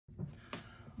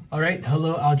All right,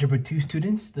 hello Algebra 2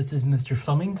 students. This is Mr.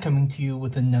 Fleming coming to you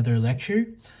with another lecture.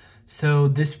 So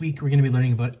this week we're going to be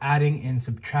learning about adding and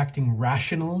subtracting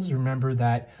rationals. Remember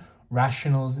that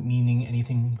rationals meaning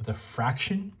anything with a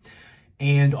fraction.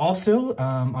 And also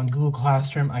on Google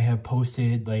Classroom, I have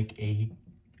posted like a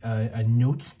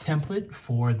notes template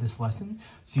for this lesson.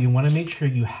 So you want to make sure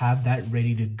you have that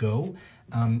ready to go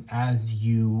as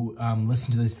you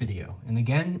listen to this video. And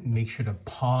again, make sure to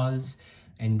pause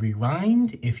and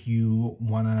rewind if you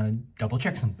want to double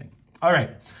check something. All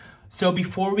right, so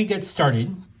before we get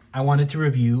started, I wanted to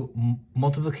review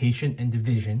multiplication and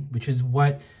division, which is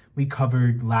what we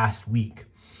covered last week.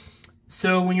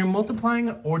 So when you're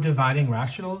multiplying or dividing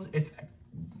rationals, it's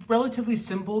relatively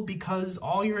simple because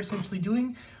all you're essentially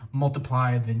doing,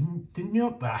 multiply the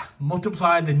numerator,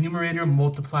 multiply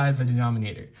the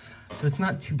denominator. So it's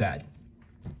not too bad.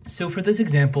 So for this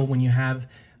example, when you have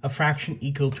a fraction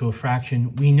equal to a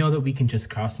fraction, we know that we can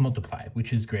just cross multiply,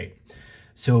 which is great.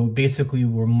 So basically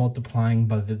we're multiplying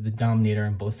by the denominator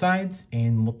on both sides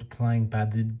and multiplying by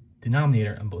the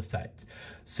denominator on both sides.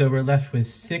 So we're left with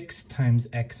 6 times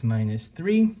x minus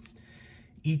 3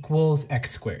 equals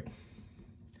x squared.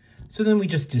 So then we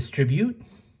just distribute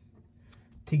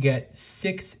to get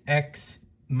 6x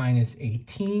minus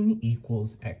 18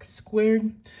 equals x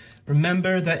squared.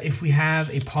 Remember that if we have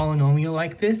a polynomial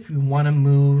like this, we want to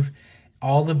move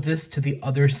all of this to the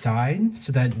other side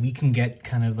so that we can get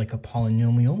kind of like a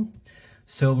polynomial.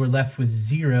 So we're left with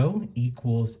 0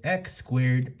 equals x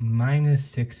squared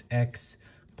minus 6x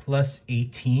plus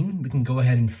 18. We can go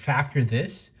ahead and factor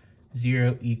this.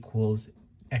 0 equals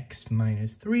x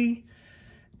minus 3,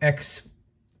 x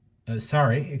minus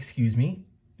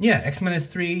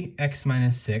 3, x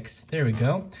minus 6. There we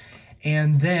go.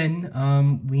 And then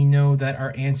we know that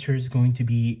our answer is going to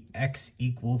be x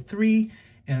equal 3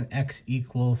 and x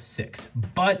equals 6.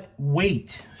 But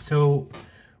wait, so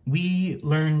we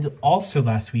learned also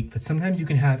last week that sometimes you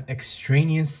can have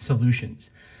extraneous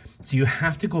solutions. So you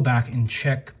have to go back and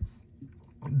check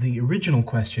the original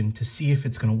question to see if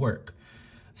it's going to work.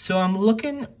 So I'm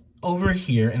looking over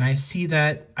here and I see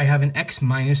that I have an x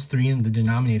minus 3 in the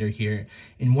denominator here,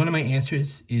 and one of my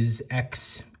answers is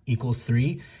x equals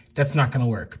 3. That's not going to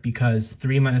work because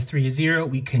 3 minus 3 is 0.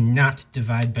 We cannot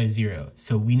divide by 0.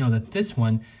 So we know that this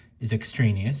one is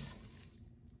extraneous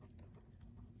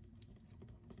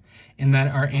and that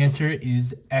our answer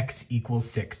is x equals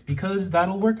 6 because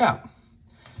that'll work out.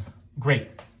 Great.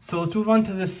 So let's move on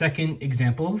to the second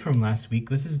example from last week.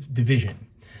 This is division.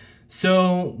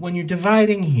 So when you're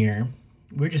dividing here,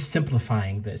 we're just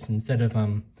simplifying this instead of,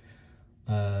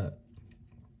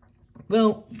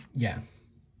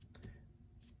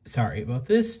 sorry about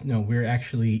this. No, we're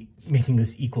actually making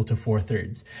this equal to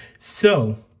 4/3.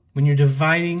 So when you're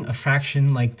dividing a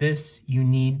fraction like this, you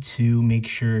need to make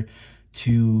sure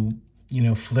to,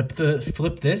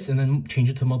 flip this and then change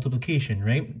it to multiplication,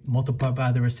 right? Multiply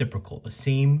by the reciprocal. The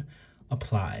same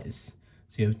applies.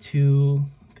 So you have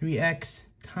 3x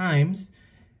times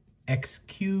x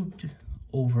cubed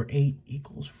over 8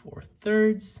 equals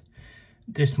 4/3.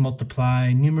 Just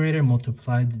multiply numerator,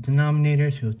 multiply the denominator,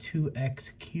 so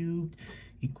 2x cubed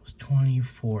equals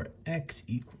 24x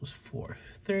equals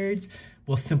 4/3.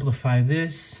 We'll simplify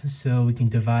this so we can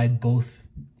divide both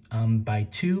by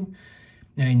 2.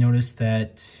 And I noticed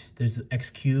that there's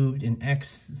x cubed and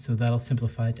x, so that'll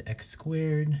simplify to x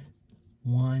squared,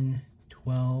 1,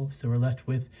 12. So we're left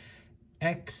with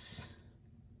x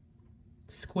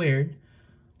squared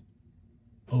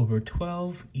over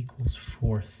 12 equals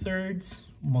 4/3.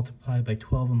 Multiply by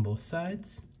 12 on both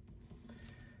sides.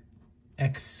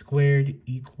 X squared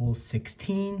equals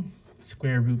 16.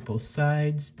 Square root both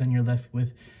sides. Then you're left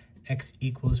with x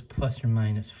equals plus or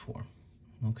minus 4.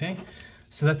 Okay,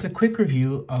 so that's a quick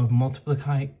review of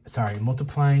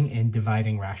multiplying and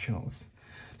dividing rationals.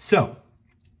 So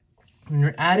when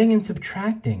you're adding and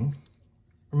subtracting,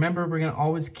 remember we're going to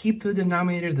always keep the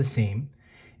denominator the same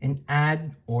and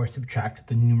add or subtract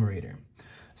the numerator.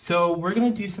 So we're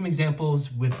going to do some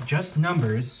examples with just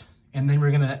numbers, and then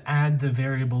we're going to add the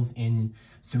variables in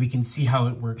so we can see how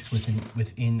it works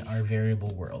within our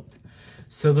variable world.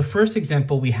 So the first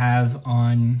example we have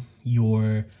on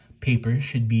your paper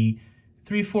should be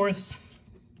 3/4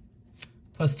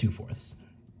 plus 2/4,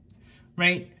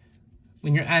 right?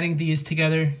 When you're adding these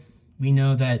together, we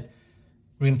know that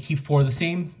we're going to keep 4 the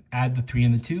same, add the 3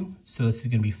 and the 2, so this is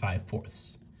going to be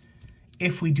 5/4.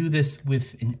 If we do this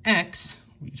with an x,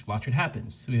 we just watch what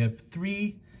happens. So we have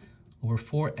 3 over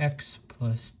 4x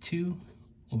plus 2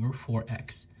 over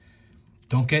 4x.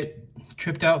 Don't get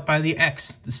tripped out by the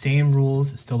x. The same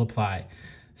rules still apply.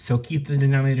 So keep the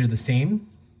denominator the same,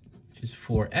 which is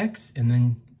 4x, and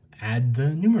then add the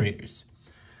numerators.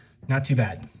 Not too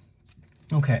bad.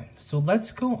 Okay, so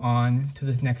let's go on to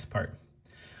this next part.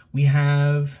 We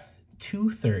have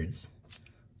 2/3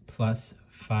 plus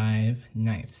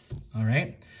 5/9. All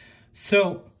right.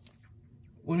 So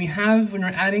when we're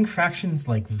adding fractions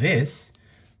like this,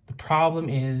 the problem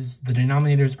is the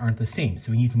denominators aren't the same.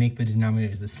 So we need to make the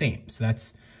denominators the same. So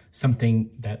that's something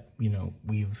that,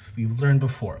 we've learned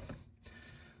before.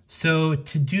 So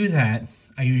to do that,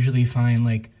 I usually find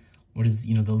like, what is,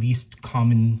 the least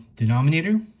common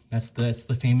denominator? That's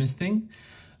the famous thing.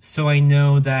 So I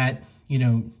know that,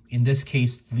 in this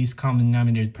case, the least common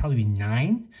denominator would probably be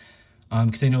 9,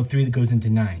 because I know 3 that goes into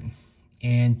 9.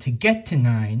 And to get to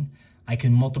 9, I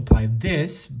can multiply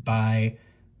this by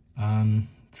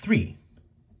 3.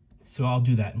 So I'll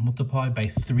do that, multiply by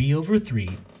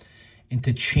 3/3, and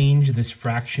to change this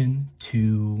fraction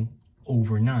to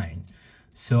over 9.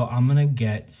 So I'm gonna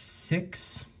get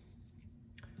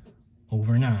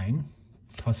 6/9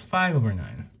 plus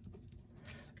 5/9.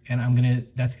 And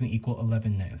that's gonna equal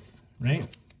 11/9, right?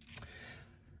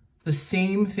 The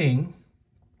same thing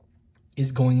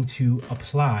is going to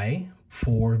apply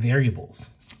for variables.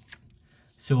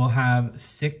 So we'll have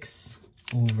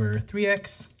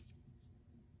 6/3x,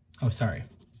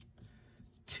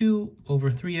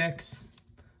 2/3x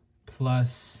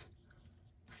plus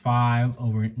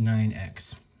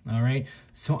 5/9x. All right,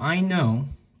 so I know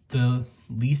the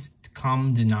least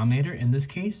common denominator in this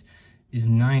case is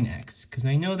 9x, because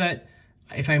I know that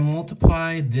if I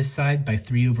multiply this side by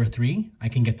 3/3, I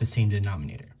can get the same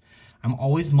denominator. I'm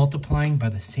always multiplying by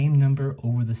the same number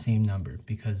over the same number,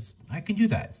 because I can do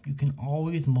that. You can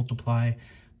always multiply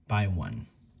by 1.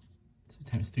 So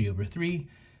times 3/3,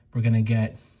 we're going to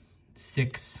get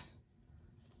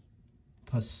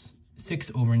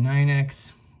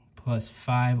 6/9x plus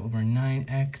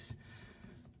 5/9x.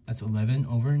 That's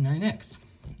 11/9x.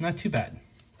 Not too bad.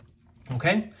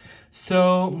 Okay,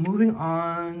 so moving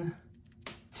on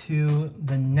to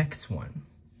the next one.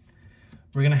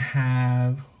 We're going to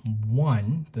have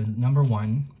the number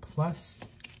 1 plus,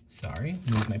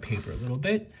 move my paper a little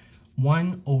bit,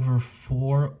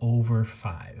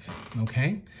 1/4/5,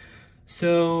 okay?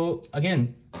 So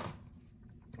again,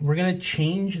 we're going to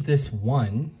change this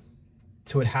 1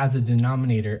 so it has a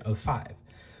denominator of 5.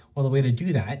 Well, the way to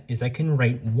do that is I can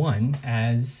write 1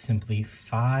 as simply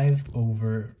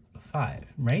 5/5,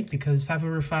 right? Because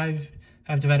 5/5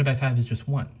 divided by 5 is just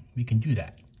 1. We can do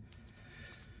that.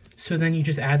 So then you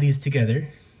just add these together.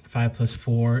 5 plus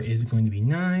 4 is going to be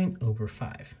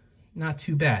 9/5. Not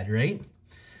too bad, right?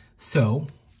 So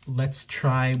let's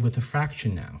try with a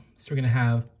fraction now. So we're going to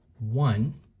have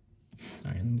 1.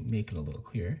 All right, let me make it a little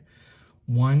clearer.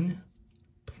 1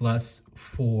 plus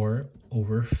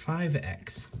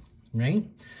 4/5x, right?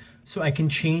 So I can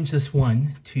change this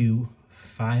 1 to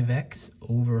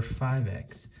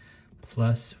 5x/5x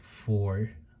plus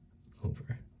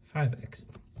 4/5x,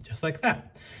 just like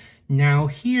that. Now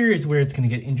here is where it's going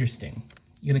to get interesting.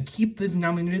 You're going to keep the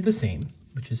denominator the same,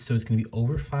 so it's going to be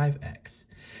over 5x.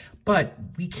 But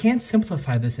we can't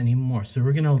simplify this anymore, so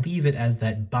we're going to leave it as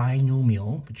that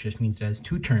binomial, which just means it has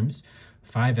 2 terms,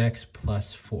 5x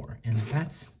plus 4. And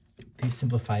that's the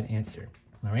simplified answer.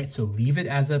 All right, so leave it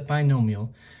as that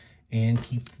binomial and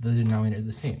keep the denominator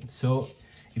the same. So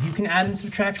if you can add and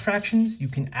subtract fractions, you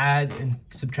can add and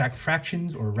subtract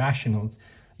fractions or rationals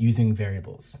using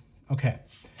variables. Okay,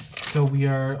 so we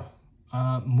are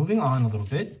moving on a little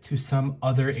bit to some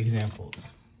other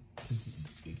examples. It's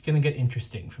gonna get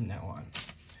interesting from now on.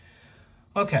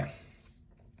 Okay,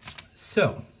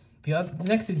 so the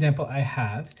next example I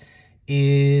have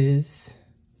is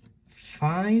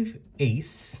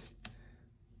 5/8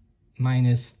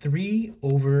 minus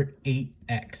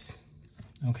 3/8x,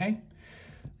 okay?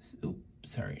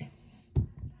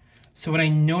 So what I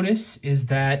notice is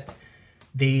that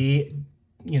I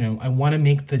want to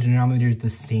make the denominators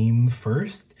the same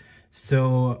first.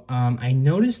 So I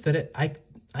noticed that I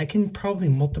can probably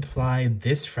multiply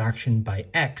this fraction by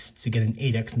x to get an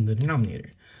 8x in the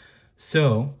denominator.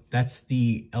 So that's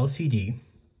the LCD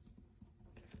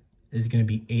is going to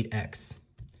be 8x.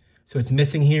 So what's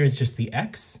missing here is just the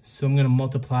x. So I'm going to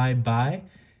multiply by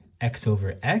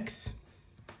x/x.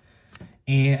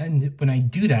 And when I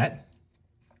do that,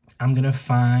 I'm going to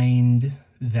find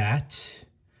that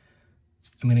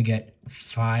I'm going to get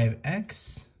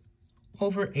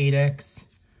 5x/8x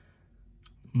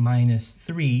minus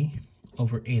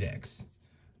 3/8x.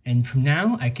 And from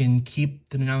now, I can keep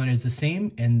the denominators the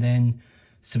same and then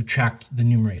subtract the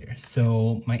numerator.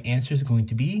 So my answer is going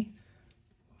to be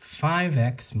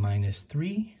 5x minus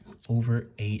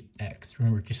 3/8x.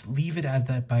 Remember, just leave it as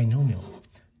that binomial.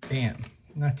 Bam,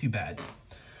 not too bad.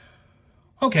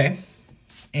 Okay,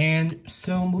 and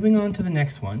so moving on to the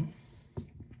next one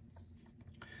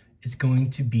is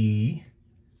going to be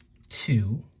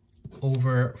 2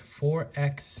 over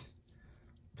 4x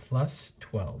plus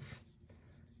 12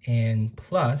 and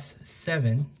plus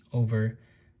 7 over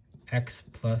x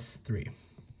plus 3.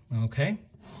 Okay,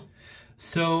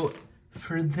 so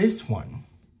for this one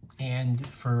and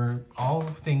for all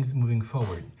things moving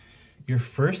forward, your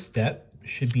first step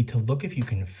should be to look if you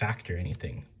can factor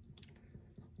anything.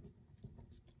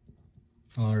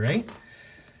 All right,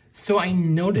 so I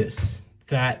notice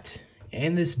that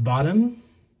in this bottom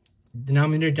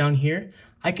denominator down here,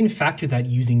 I can factor that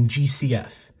using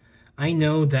GCF. I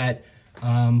know that,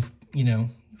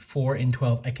 4 and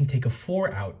 12, I can take a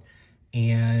 4 out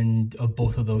and of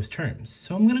both of those terms.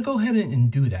 So I'm gonna go ahead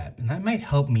and do that, and that might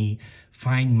help me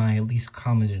find my least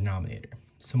common denominator.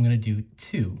 So I'm gonna do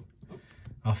 2.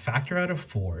 I'll factor out a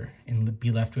 4 and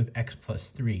be left with x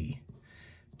plus 3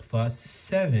 plus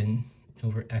 7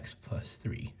 over x plus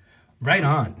 3. Right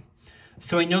on.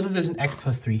 So I know that there's an x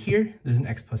plus 3 here, there's an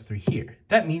x plus 3 here.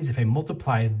 That means if I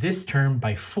multiply this term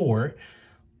by 4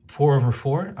 over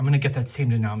 4, I'm gonna get that same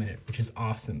denominator, which is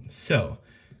awesome. So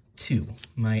 2,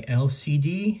 my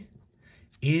LCD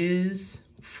is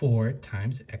 4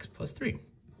 times x plus 3.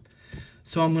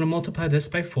 So I'm gonna multiply this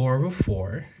by 4 over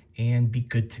 4 and be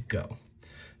good to go.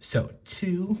 So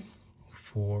 2,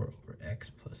 4 over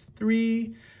x plus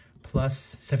 3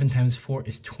 plus 7 times 4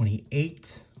 is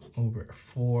 28 over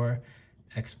 4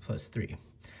 x plus 3.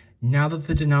 Now that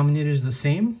the denominator is the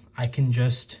same, I can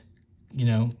just,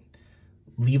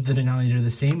 leave the denominator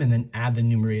the same and then add the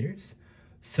numerators.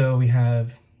 So we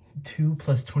have 2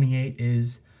 plus 28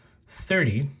 is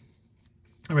 30.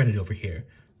 I'll write it over here.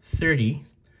 30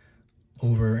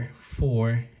 over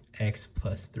 4x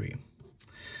plus 3.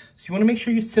 So you want to make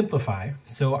sure you simplify.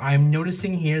 So I'm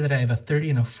noticing here that I have a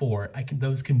 30 and a 4.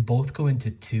 Those can both go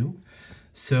into 2.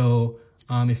 So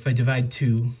if I divide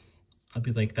 2, I'll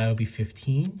be like, that'll be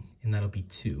 15, and that'll be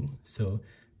 2. So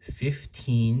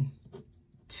 15,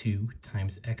 2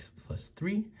 times x plus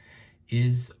 3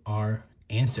 is our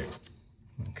answer.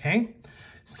 Okay?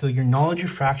 So your knowledge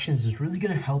of fractions is really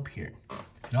going to help here.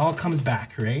 It all comes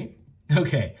back, right?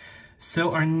 Okay.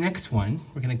 So our next one,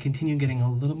 we're going to continue getting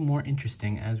a little more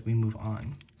interesting as we move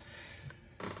on.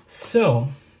 So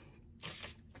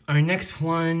our next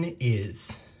one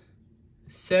is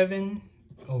 7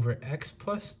 over x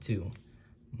plus 2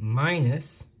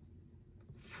 minus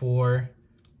 4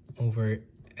 over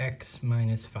x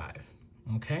minus 5,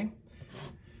 okay?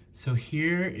 So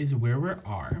here is where we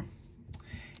are.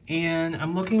 And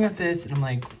I'm looking at this and I'm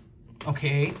like,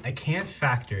 okay, I can't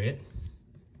factor it.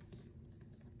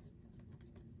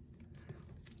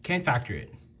 Can't factor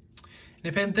it.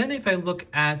 And if I look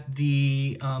at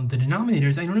the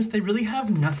denominators, I notice they really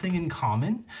have nothing in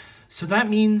common. So that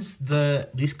means the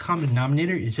least common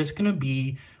denominator is just gonna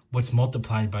be what's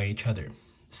multiplied by each other.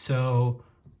 So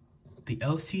the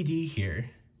LCD here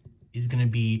is gonna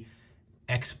be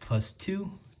x plus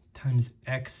 2 times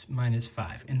x minus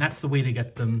 5. And that's the way to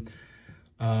get them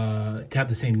to have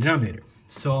the same denominator.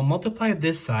 So I'll multiply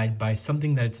this side by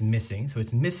something that's missing. So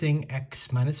it's missing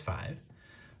x minus 5.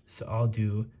 So I'll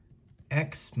do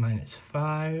x minus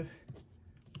 5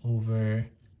 over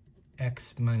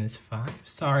x minus 5.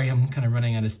 Sorry, I'm kind of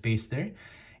running out of space there.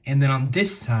 And then on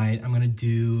this side, I'm going to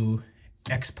do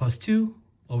x plus 2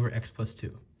 over x plus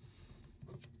 2.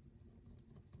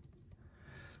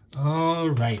 All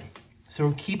right. So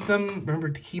remember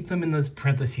to keep them in those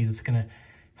parentheses. It's going to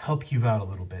help you out a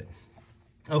little bit.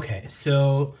 Okay,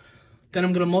 so then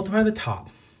I'm going to multiply the top.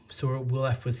 So we're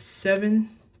left with 7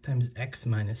 times x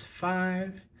minus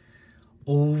 5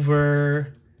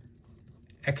 over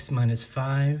x minus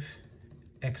 5,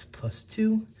 x plus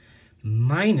 2,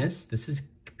 minus,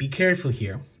 be careful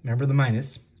here, remember the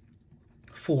minus,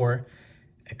 4,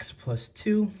 x plus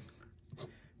 2,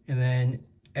 and then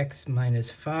x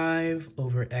minus 5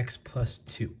 over x plus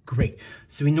 2. Great.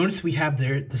 So we notice we have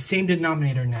the same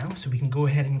denominator now, so we can go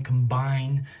ahead and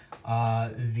combine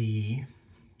the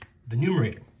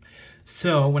numerator.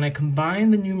 So when I combine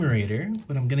the numerator,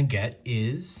 what I'm going to get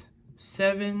is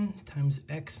 7 times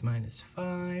x minus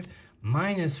 5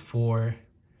 minus 4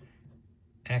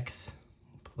 x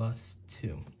plus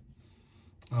 2.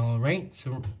 All right,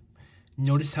 so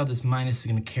notice how this minus is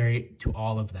going to carry to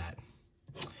all of that.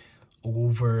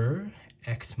 Over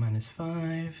x minus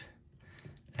 5,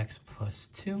 x plus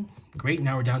 2. Great,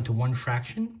 now we're down to one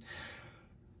fraction.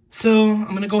 So I'm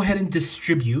going to go ahead and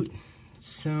distribute.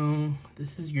 So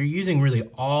you're using really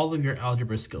all of your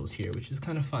algebra skills here, which is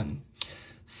kind of fun.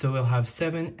 So we'll have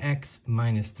 7x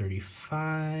minus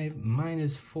 35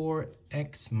 minus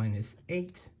 4x minus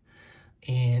 8,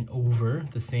 and over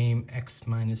the same x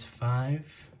minus 5,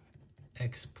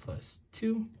 x plus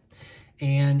 2.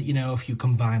 And, you know, if you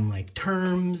combine like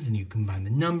terms and you combine the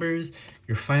numbers,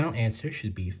 your final answer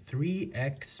should be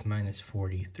 3x minus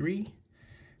 43,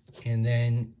 and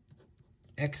then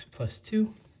x plus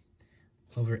 2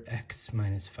 over x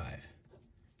minus 5.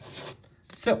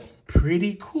 So,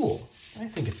 pretty cool. I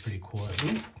think it's pretty cool, at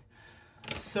least.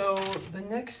 So, the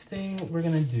next thing we're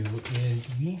going to do is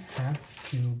we have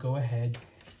to go ahead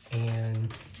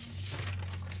and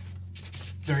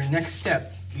our next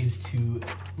step is to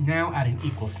now add an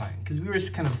equal sign, because we were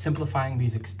just kind of simplifying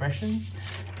these expressions,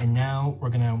 and now we're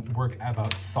going to work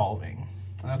about solving.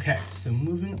 Okay, so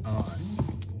moving on.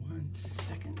 1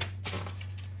 second.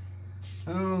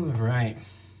 All right.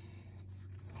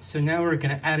 So now we're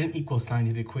going to add an equal sign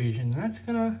to the equation, and that's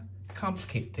going to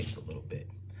complicate things a little bit.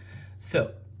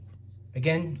 So,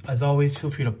 again, as always,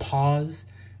 feel free to pause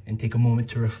and take a moment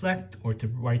to reflect or to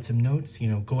write some notes. You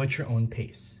know, go at your own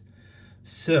pace.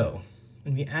 So,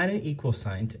 when we add an equal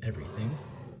sign to everything,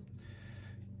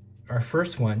 our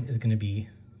first one is going to be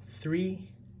 3x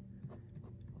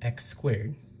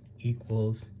squared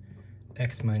equals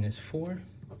x minus 4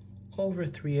 over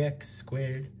 3x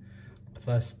squared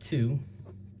plus 2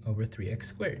 over 3x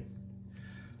squared.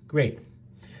 Great.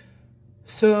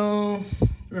 So,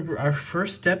 remember, our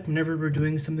first step whenever we're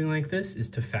doing something like this is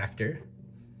to factor.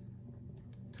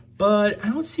 But I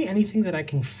don't see anything that I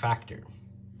can factor.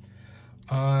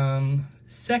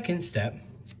 Second step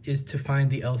is to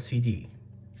find the LCD.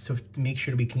 So to make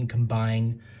sure we can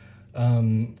combine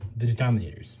the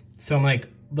denominators. So I'm like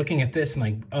looking at this, I'm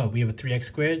like, oh, we have a 3x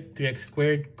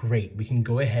squared, great. We can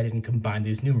go ahead and combine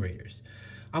these numerators.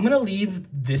 I'm gonna leave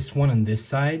this one on this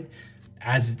side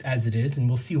as it is, and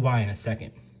we'll see why in a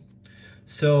second.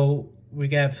 So we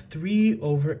have 3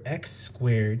 over x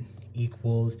squared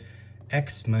equals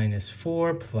x minus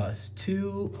 4 plus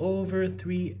 2 over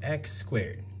 3x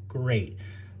squared. Great.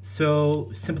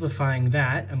 So simplifying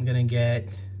that, I'm going to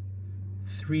get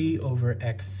 3 over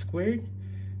x squared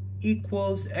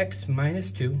equals x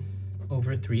minus 2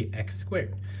 over 3x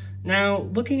squared. Now,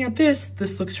 looking at this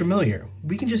looks familiar.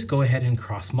 We can just go ahead and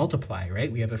cross multiply,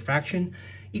 right? We have a fraction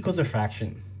equals a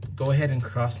fraction. Go ahead and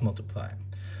cross multiply.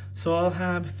 So I'll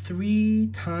have 3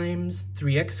 times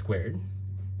 3x squared,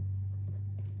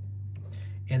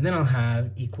 and then I'll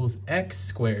have equals x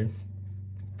squared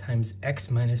times x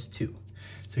minus 2.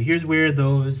 So here's where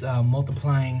those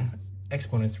multiplying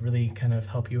exponents really kind of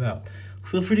help you out.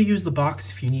 Feel free to use the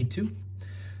box if you need to.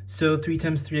 So 3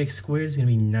 times 3x squared is going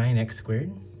to be 9x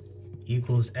squared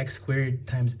equals x squared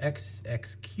times x is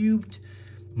x cubed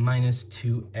minus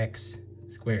 2x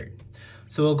squared.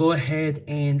 So I'll go ahead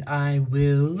and I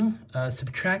will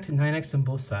subtract 9x on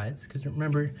both sides, because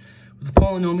remember, with a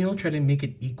polynomial, try to make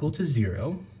it equal to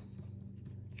 0.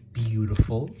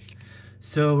 Beautiful.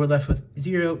 So we're left with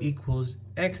 0 equals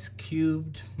x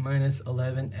cubed minus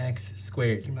 11x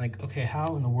squared. You're like, okay,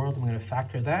 how in the world am I going to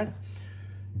factor that?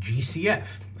 GCF.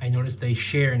 I noticed they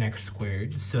share an x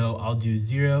squared, so I'll do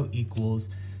 0 equals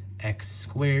x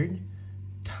squared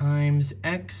times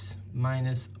x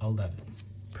minus 11.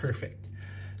 Perfect.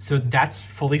 So that's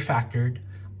fully factored.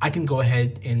 I can go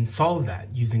ahead and solve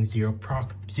that using zero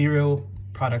product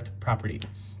property.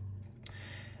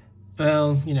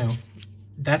 Well, you know,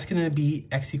 that's going to be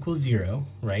x equals 0,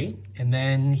 right? And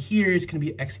then here it's going to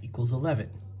be x equals 11.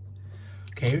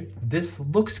 Okay, this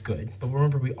looks good, but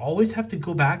remember, we always have to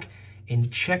go back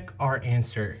and check our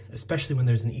answer, especially when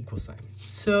there's an equal sign.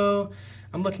 So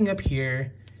I'm looking up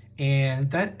here,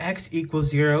 and that x equals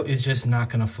 0 is just not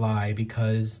going to fly,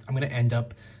 because I'm going to end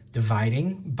up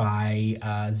dividing by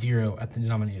 0 at the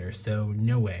denominator, so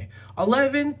no way.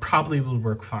 11 probably will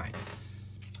work fine.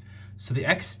 So the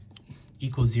x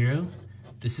equals 0,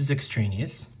 this is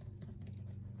extraneous.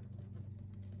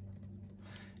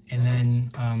 And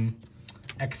then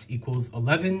x equals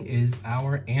 11 is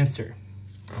our answer.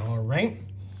 All right.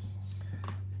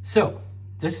 So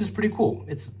this is pretty cool.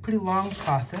 It's a pretty long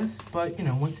process, but you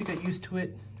know, once you get used to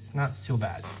it, it's not so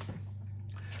bad.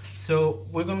 So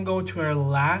we're going to go to our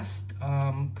last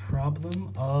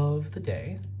problem of the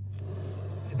day.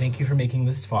 Thank you for making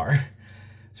this far.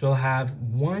 So we'll have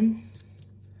 1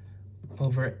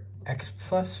 over x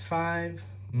plus 5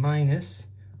 minus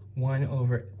 1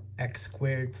 over x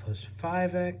squared plus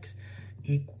 5x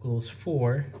equals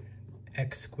 4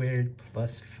 x squared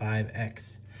plus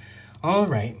 5x. All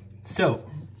right, so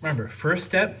remember, first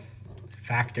step,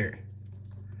 factor.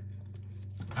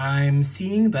 I'm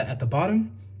seeing that at the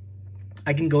bottom,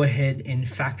 I can go ahead and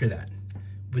factor that.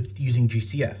 with using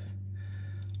GCF.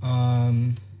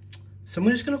 So I'm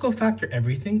just gonna go factor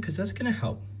everything because that's gonna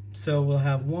help. So we'll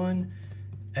have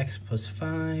 1x plus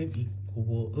 5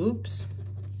 equal, 1x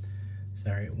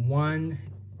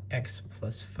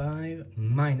plus 5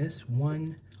 minus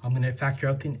 1. I'm gonna factor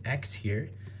out the x here.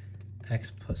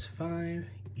 X plus 5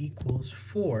 equals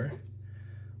 4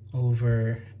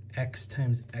 over x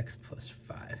times x plus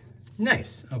 5.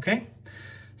 Nice, okay?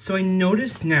 So I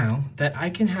notice now that I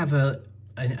can have an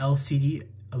LCD,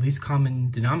 a least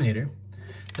common denominator,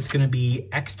 that's gonna be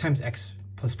x times x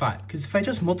plus 5. Because if I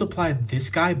just multiply this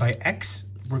guy by x,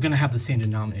 we're gonna have the same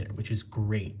denominator, which is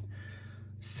great.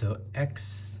 So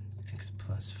x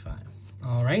plus 5.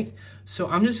 All right, so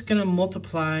I'm just gonna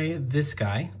multiply this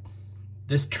guy,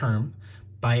 this term,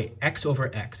 by x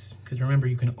over x. Because remember,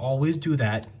 you can always do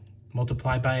that,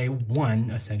 multiply by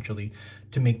 1, essentially,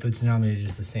 to make the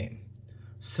denominators the same.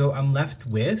 So I'm left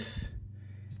with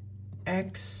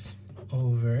x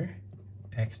over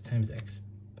x times x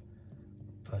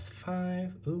plus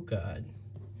 5, oh God,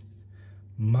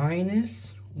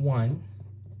 minus 1,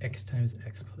 x times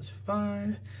x plus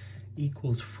 5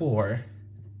 equals 4,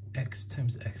 x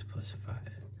times x plus 5.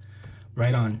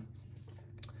 Right on.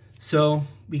 So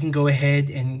we can go ahead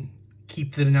and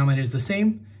keep the denominators the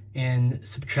same and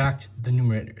subtract the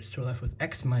numerators. So we're left with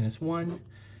x minus 1,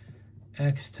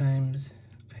 x times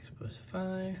x plus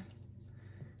 5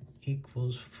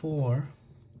 equals 4.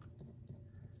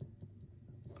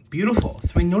 Beautiful.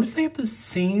 So I notice I have the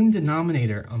same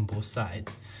denominator on both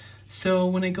sides. So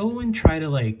when I go and try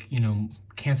to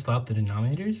cancel out the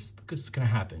denominators, look what's gonna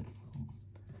happen.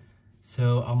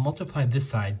 So I'll multiply this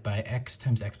side by x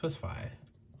times x plus 5.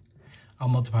 I'll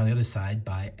multiply the other side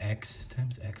by x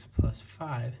times x plus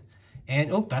 5.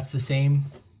 And oh, that's the same.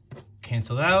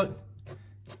 Cancel out.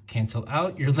 Cancel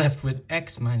out. You're left with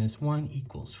x minus 1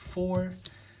 equals 4.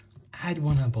 Add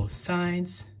 1 on both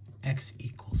sides. X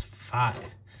equals 5.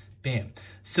 Bam.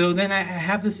 So then I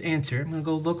have this answer. I'm going to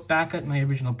go look back at my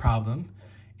original problem.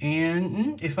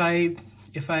 And if I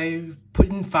put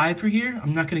in 5 for here,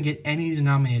 I'm not going to get any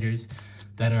denominators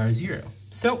that are 0.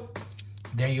 So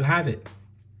there you have it.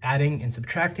 Adding and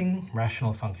subtracting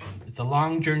rational functions. It's a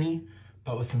long journey,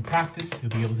 but with some practice,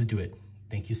 you'll be able to do it.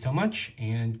 Thank you so much,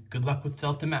 and good luck with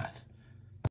Delta Math.